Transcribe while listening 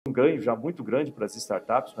um ganho já muito grande para as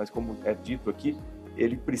startups, mas como é dito aqui,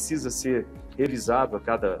 ele precisa ser revisado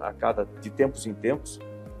de tempos em tempos.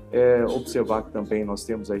 Observar que também nós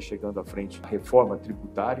temos aí chegando à frente a reforma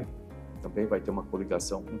tributária, também vai ter uma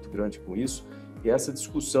coligação muito grande com isso, e essa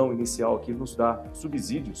discussão inicial aqui nos dá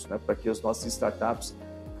subsídios, né, para que as nossas startups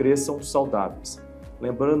cresçam saudáveis.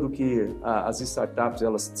 Lembrando que as startups,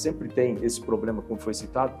 elas sempre têm esse problema, como foi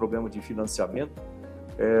citado, problema de financiamento.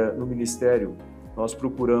 No Ministério, nós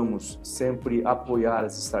procuramos sempre apoiar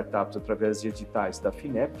as startups através de editais da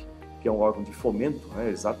FINEP, que é um órgão de fomento, né,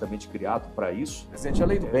 exatamente criado para isso. Presidente, a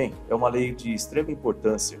Lei do Bem é uma lei de extrema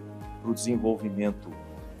importância para o desenvolvimento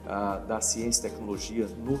da ciência e tecnologia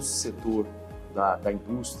no setor da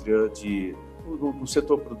indústria, no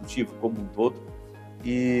setor produtivo como um todo.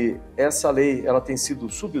 E essa lei ela tem sido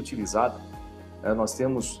subutilizada. Nós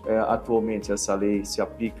temos atualmente essa lei se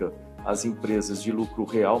aplica às empresas de lucro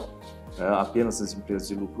real, apenas as empresas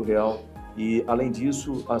de lucro real. E, além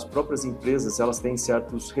disso, as próprias empresas elas têm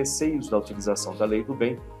certos receios da utilização da Lei do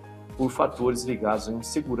Bem por fatores ligados à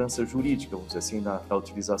insegurança jurídica, vamos dizer assim, da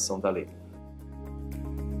utilização da lei.